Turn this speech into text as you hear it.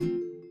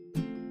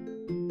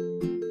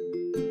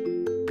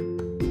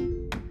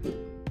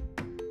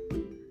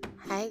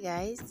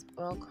guys,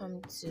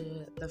 welcome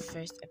to the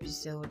first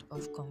episode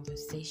of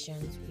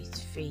Conversations with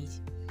Faith.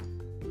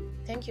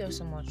 Thank you all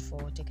so much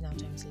for taking our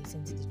time to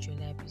listen to the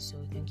trailer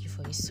episode. Thank you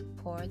for your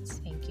support.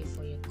 Thank you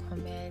for your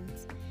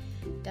comments.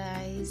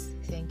 Guys,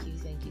 thank you.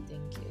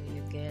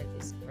 Your girl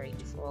is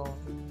grateful.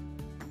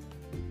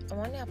 I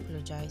want to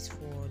apologize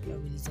for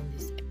not releasing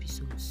this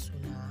episode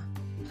sooner.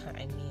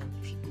 Recording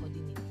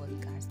a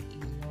podcast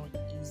is not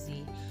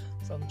easy.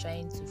 From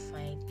trying to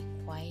find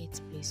a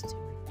quiet place to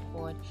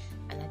record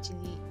and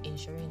actually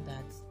ensuring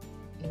that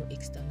no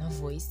external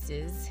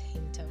voices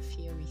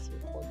interfere with your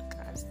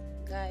podcast.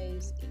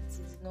 Guys, it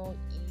is not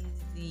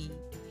easy.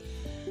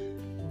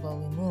 But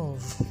we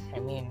move.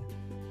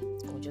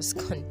 We'll just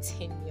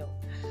continue.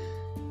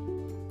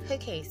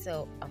 Okay,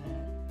 so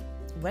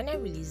when I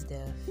released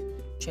the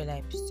trailer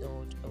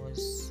episode, it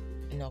was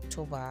in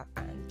October,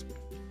 and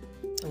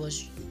it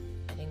was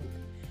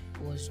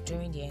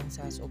during the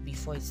NSAS or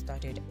before it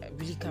started. I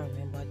really can't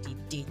remember the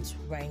date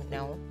right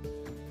now,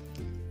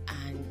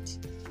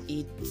 and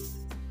it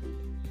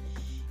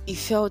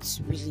felt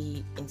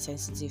really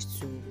insensitive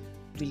to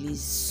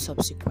release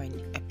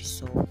subsequent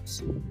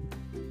episodes.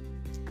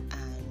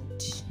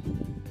 And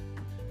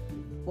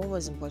what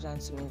was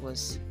important to me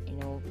was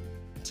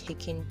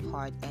taking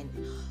part, and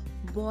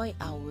boy,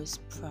 I was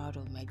proud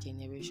of my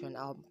generation.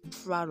 I'm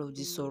proud of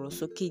the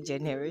Sorosuke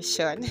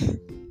generation.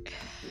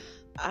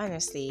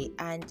 Honestly.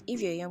 And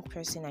if you're a young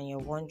person and you're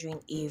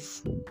wondering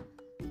if you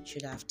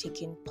should have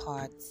taken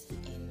part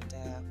in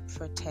the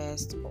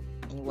protest or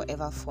in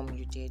whatever form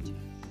you did,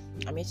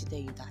 I'm here to tell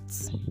you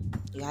that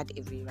you had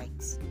every right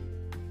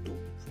to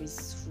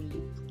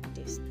peacefully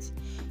protest.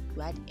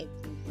 You had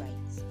every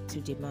right to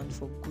demand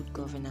for good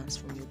governance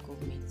from your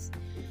government.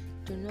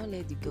 Do not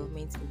let the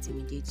government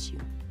intimidate you,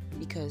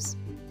 because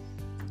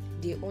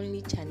they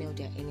only channel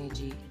their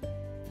energy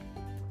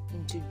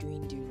into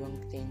doing the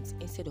wrong things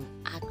instead of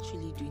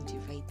actually doing the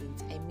right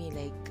things.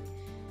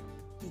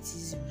 It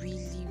is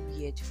really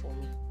weird for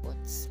me, but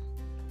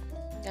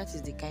that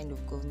is the kind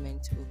of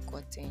government we've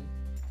gotten,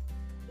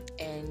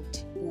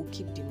 and we'll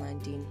keep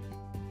demanding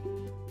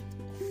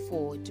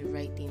for the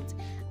right things.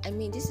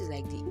 This is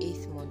like the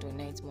 8th month or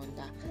 9th month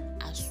that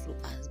ASU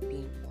has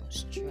been on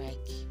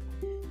strike.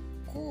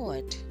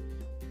 God,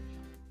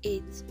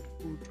 8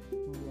 good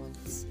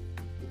months.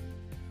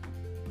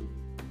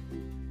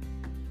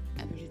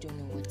 I really don't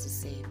know what to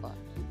say, but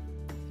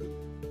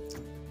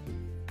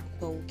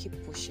we'll keep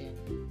pushing,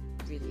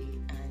 really,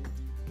 and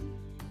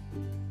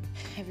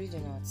I really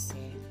don't know what to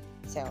say.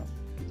 So,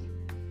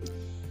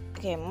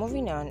 okay,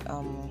 moving on.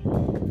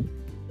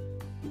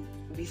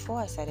 Before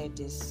I started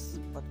this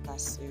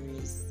podcast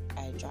series,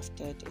 I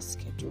drafted a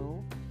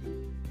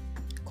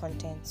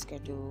content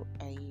schedule.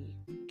 I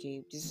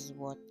gave, this is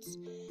what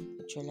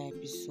the trailer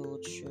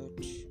episode should,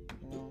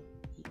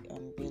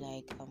 be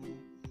like.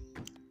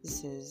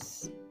 This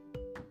is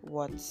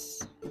what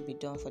will be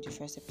done for the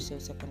first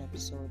episode, second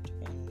episode,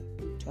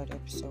 and third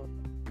episode.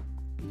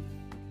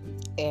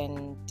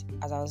 And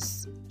as I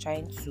was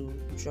trying to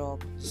draw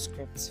the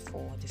scripts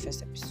for the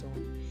first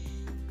episode,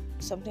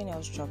 something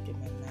else dropped in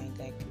my mind.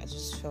 I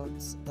just felt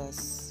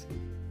this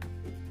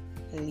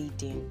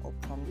leading or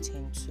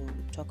prompting to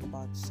talk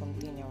about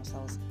something else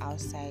that was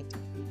outside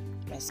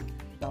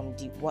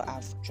what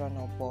I've drawn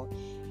up, but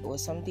it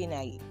was something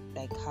I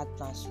had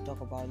plans to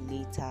talk about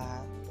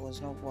later. It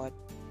was not what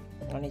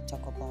I wanted to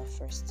talk about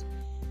first.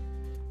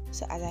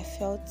 So as I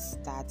felt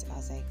that, I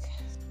was like,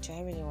 do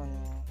I really want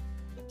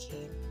to?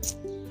 Okay.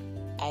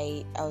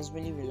 I was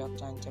really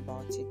reluctant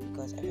about it,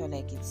 because I feel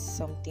like it's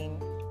something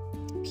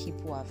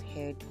people have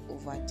heard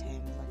over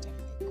time.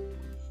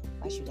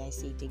 Why should I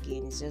say it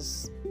again? It's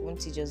just,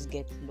 won't you just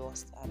get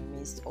lost and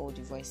miss all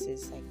the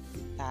voices that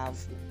have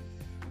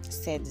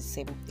said the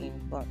same thing?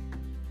 But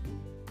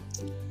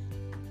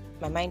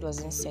my mind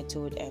wasn't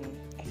settled, and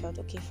I felt,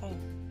 okay, fine,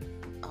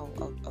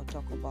 I'll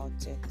talk about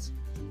it.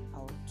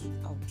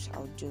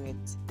 I'll do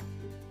it.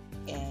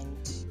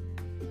 And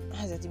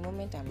as at the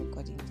moment I'm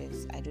recording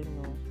this, I don't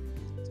know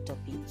the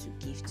topic to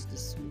give to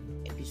this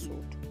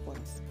episode, but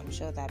I'm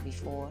sure that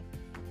before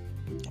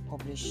I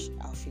publish,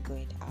 I'll figure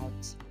it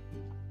out.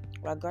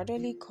 We're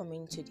gradually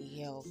coming to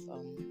the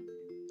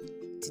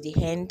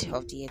end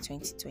of the year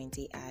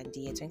 2020, and the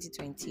year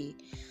 2020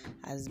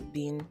 has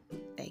been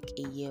like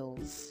a year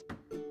of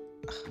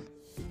I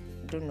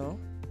don't know.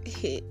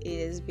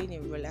 It has been a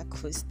roller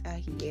coaster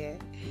year.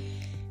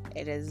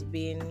 It has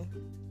been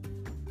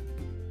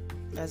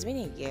a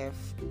year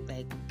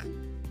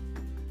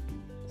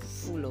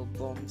full of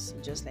bombs,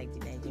 just like the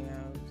Nigerian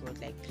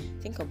road.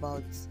 Think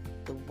about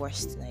the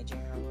worst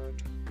Nigerian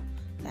road.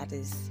 That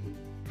is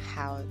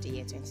how the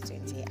year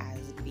 2020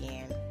 has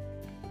been.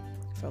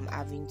 From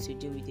having to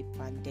deal with the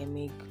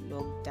pandemic,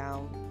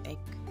 lockdown,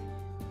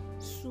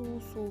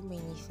 so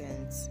many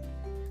things.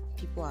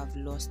 People have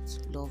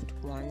lost loved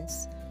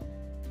ones.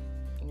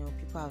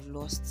 People have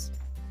lost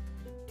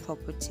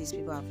properties.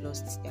 People have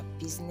lost their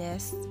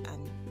business,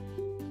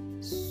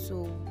 and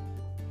so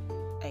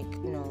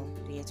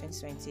the year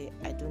 2020,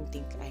 I don't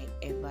think I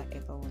ever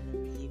want to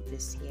relive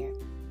this year.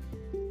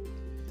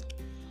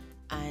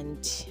 And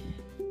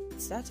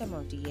it's that time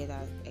of the year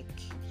that, like,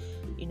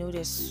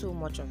 there's so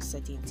much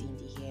uncertainty in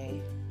the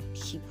air.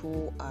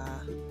 People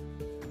are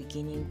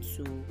beginning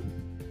to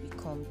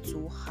become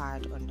too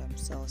hard on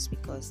themselves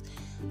because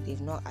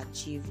they've not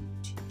achieved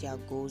their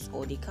goals,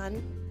 or they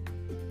can't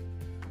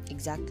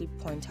exactly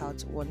point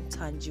out one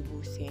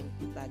tangible thing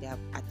that they have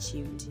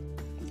achieved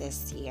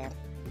this year.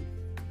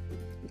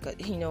 Because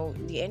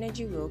the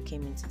energy we all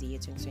came into the year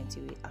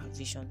 2020 with our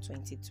vision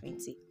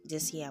 2020.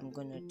 This year I'm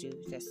gonna do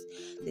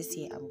this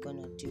year I'm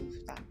gonna do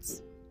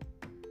that.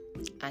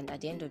 And at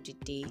the end of the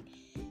day,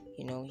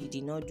 you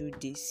did not do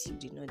this, you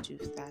did not do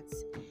that.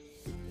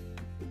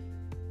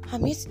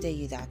 I'm here to tell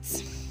you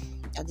that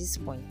at this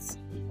point,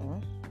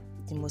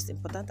 the most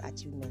important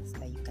achievement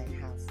that you can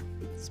have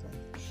this month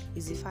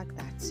is the fact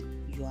that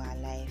you are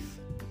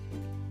alive.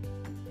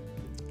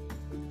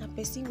 Now,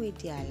 person wey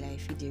dey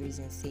alive fit dey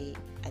reason say,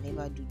 I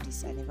never do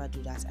this, I never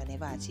do that, I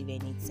never achieve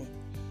anything.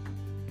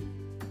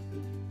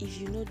 If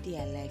you know dey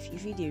alive,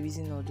 if you dey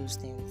reason all those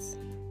things,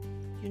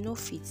 you no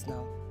fit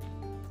now.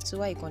 So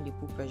why you can't dey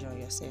put pressure on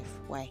yourself?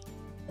 Why?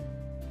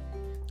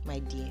 My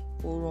dear,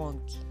 go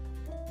wrong.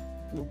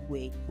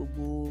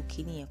 Gbogbo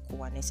kini yẹn kò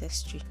wà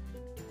necessary.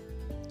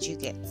 Do you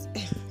get?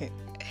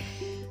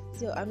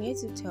 So I'm here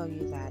to tell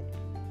you that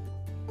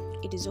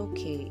it is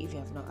okay if you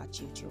have not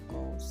achieved your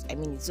goals. I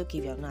mean, it's okay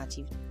if you have not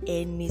achieved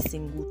any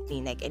single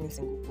thing, like any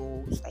single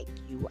goals like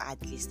you had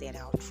listed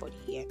out for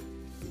the year.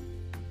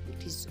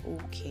 It is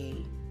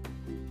okay.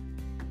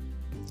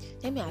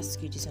 Let me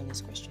ask you this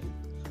honest question.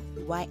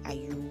 Why are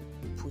you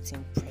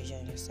putting pressure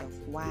on yourself?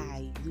 Why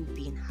are you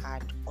being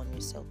hard on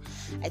yourself?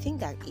 I think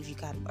that if you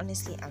can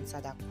honestly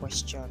answer that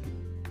question,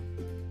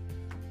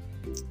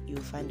 you'll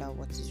find out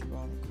what is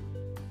wrong.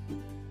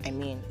 I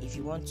mean, if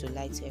you want to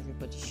lie to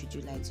everybody, should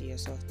you lie to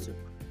yourself too?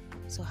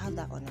 So have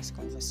that honest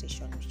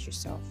conversation with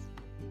yourself.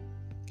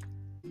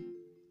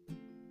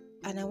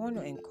 And I want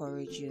to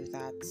encourage you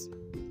that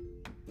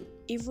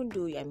even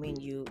though,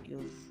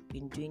 you've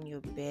been doing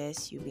your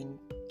best, you've been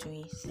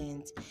doing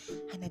things,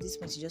 and at this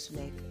point you just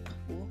like,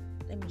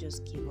 let me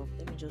just give up,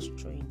 let me just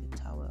throw in the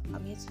towel.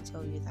 I'm here to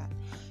tell you that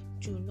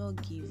do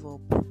not give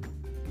up.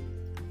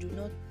 Do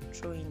not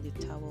throw in the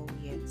towel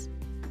yet.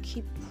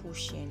 Keep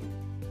pushing.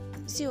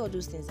 See all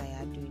those things that you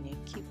are doing,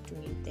 keep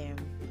doing them.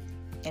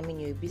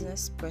 You're a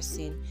business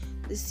person.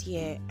 This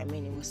year,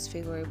 it was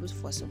favorable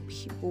for some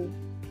people,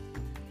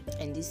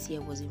 and this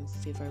year wasn't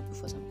favorable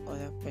for some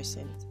other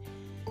persons.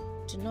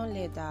 Do not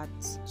let that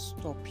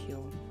stop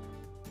you.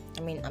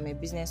 I'm a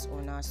business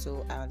owner,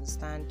 so I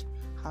understand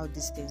how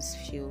these things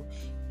feel.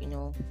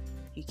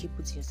 You keep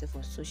putting yourself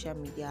on social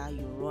media,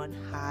 you run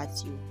hard,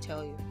 you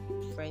tell your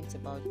friends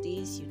about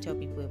this, you tell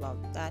people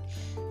about that,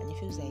 and it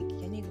feels like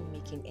you're not even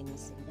making any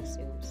single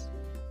sales.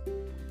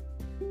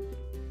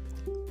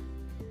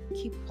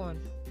 Keep on,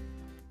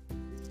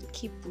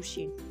 keep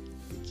pushing,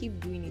 keep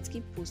doing it,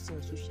 keep posting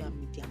on social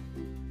media.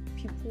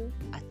 People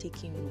are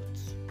taking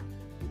notes.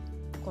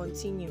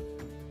 Continue.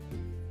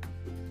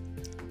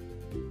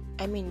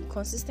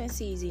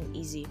 Consistency isn't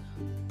easy,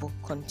 but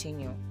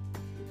continue.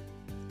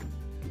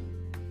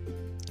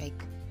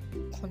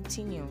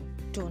 Continue.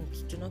 Do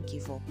not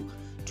give up.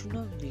 Do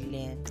not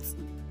relent.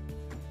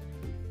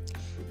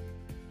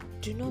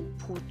 Do not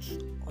put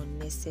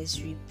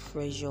unnecessary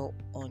pressure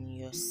on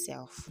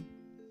yourself.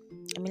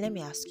 Let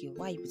me ask you,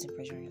 why are you putting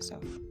pressure on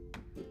yourself?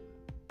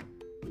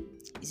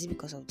 Is it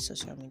because of the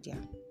social media?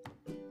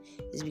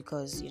 Is it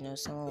because,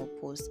 someone will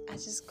post, I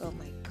just got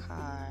my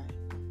car.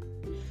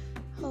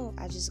 Oh,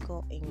 I just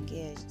got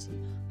engaged.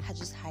 I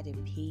just had a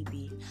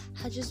baby.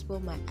 I just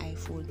bought my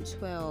iPhone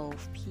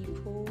 12.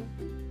 People,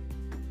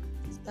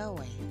 is that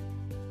why?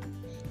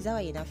 Is that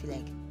why you now feel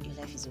like your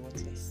life is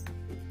worthless?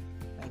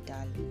 My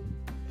darling,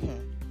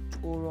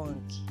 go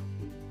wrong.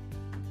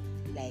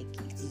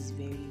 It is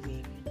very,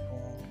 very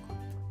wrong.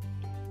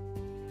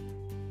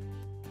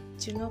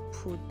 Do not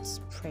put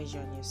pressure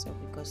on yourself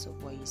because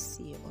of what you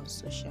see on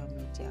social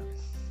media.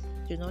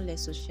 Do not let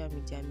social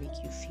media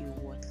make you feel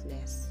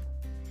worthless.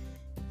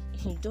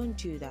 Don't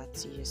do that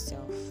to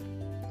yourself.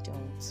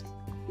 Don't.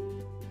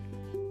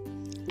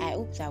 I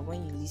hope that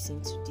when you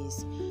listen to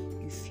this,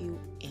 you feel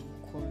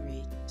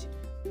encouraged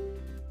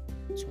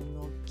to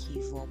not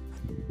give up,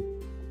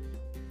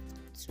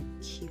 to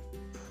keep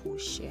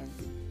pushing.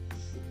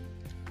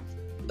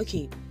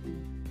 Okay,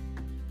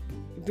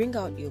 bring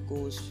out your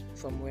goals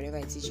from wherever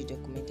it is you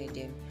documented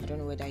them. I don't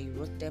know whether you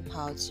wrote them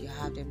out, you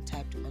have them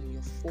typed on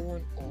your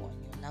phone or on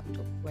your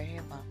laptop,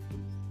 wherever.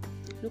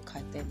 Look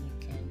at them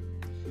again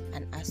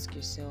and ask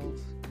yourself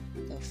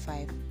the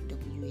 5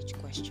 WH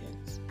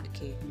questions.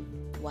 Okay,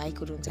 why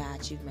couldn't I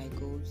achieve my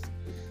goals?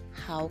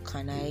 How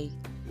can I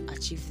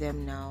achieve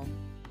them now?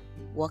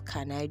 What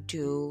can I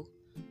do?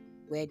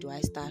 Where do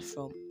I start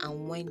from?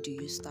 And when do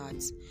you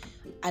start?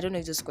 I don't know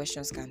if those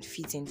questions can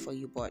fit in for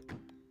you, but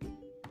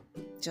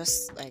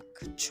just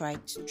try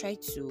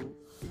to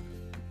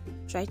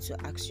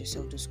ask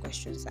yourself those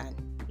questions and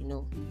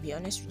be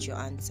honest with your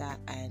answer.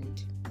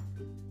 And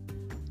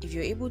if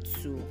you're able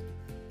to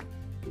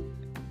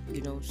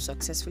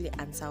successfully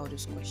answer all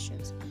those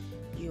questions,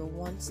 you're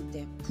one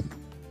step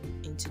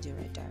into the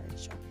right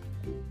direction.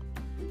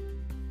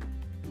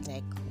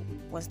 Like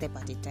one step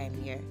at a time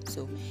here.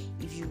 So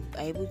if you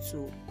are able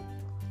to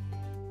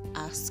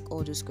ask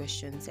all those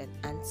questions and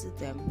answer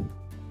them,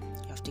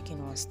 you have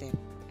taken one step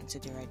into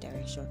the right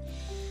direction.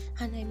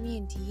 And I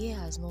mean, the year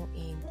has not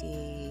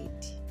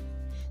ended,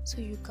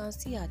 so you can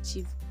still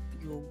achieve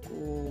your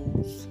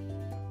goals.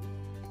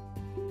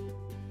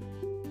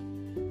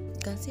 You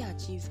can still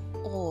achieve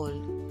all,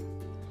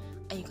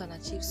 and you can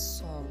achieve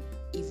some,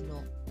 if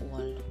not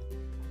all.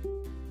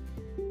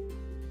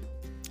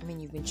 I mean,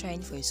 you've been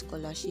trying for a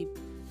scholarship,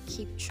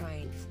 keep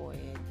trying for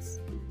it.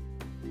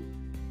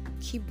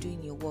 Keep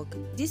doing your work.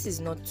 This is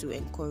not to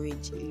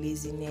encourage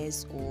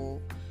laziness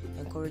or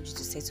encourage you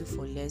to settle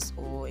for less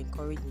or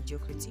encourage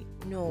mediocrity.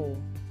 No.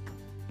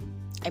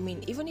 I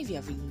mean, even if you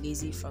have been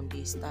lazy from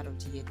the start of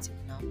the year till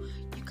now,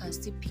 you can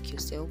still pick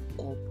yourself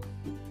up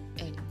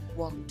and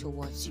work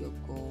towards your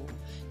goal.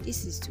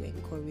 This is to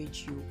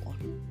encourage you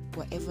on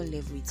whatever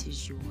level it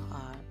is you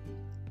are.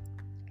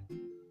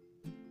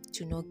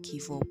 Do not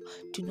give up.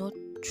 Do not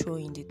throw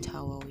in the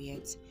towel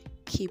yet.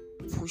 Keep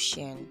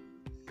pushing.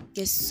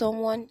 There's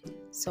someone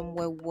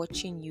somewhere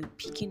watching you,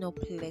 picking up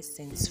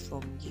lessons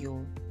from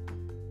you.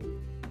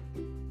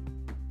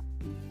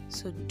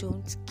 So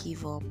don't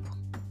give up.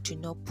 Do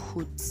not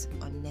put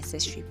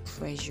unnecessary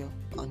pressure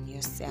on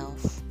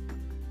yourself.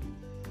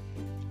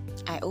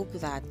 I hope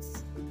that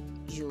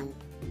you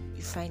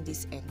find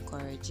this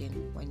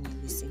encouraging when you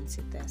listen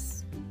to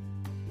this.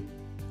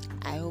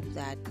 I hope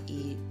that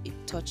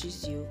it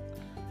touches you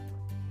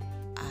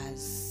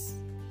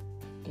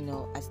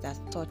as that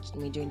touched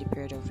me during the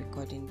period of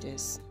recording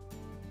this.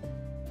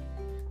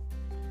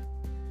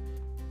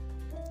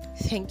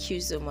 Thank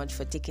you so much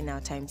for taking our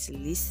time to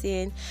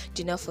listen.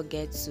 Do not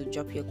forget to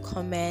drop your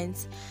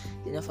comments.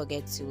 Do not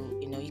forget to,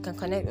 you can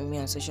connect with me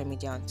on social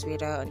media, on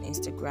Twitter, on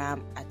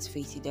Instagram at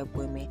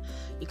faithidebweme.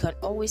 You can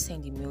always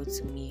send a mail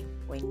to me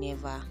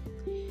whenever.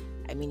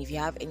 I mean, if you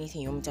have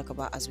anything you want me to talk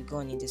about as we go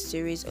on in the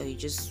series, or you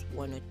just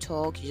want to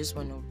talk, you just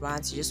want to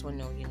rant, you just want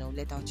to,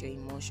 let out your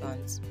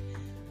emotions,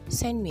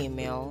 send me a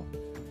mail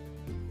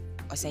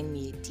or send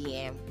me a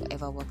DM,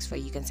 whatever works for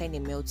you. You can send a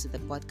mail to the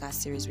podcast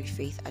series with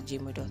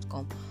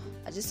faith@gmail.com,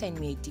 or just send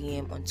me a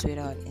DM on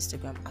Twitter and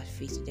Instagram at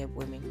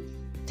faithidebweme.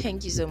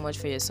 Thank you so much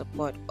for your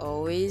support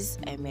always.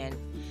 I mean,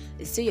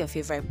 it's still your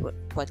favorite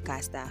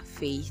podcaster,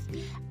 Faith.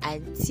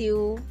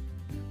 Until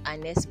our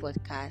next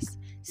podcast,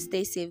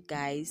 stay safe,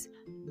 guys.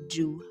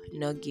 Do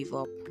not give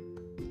up.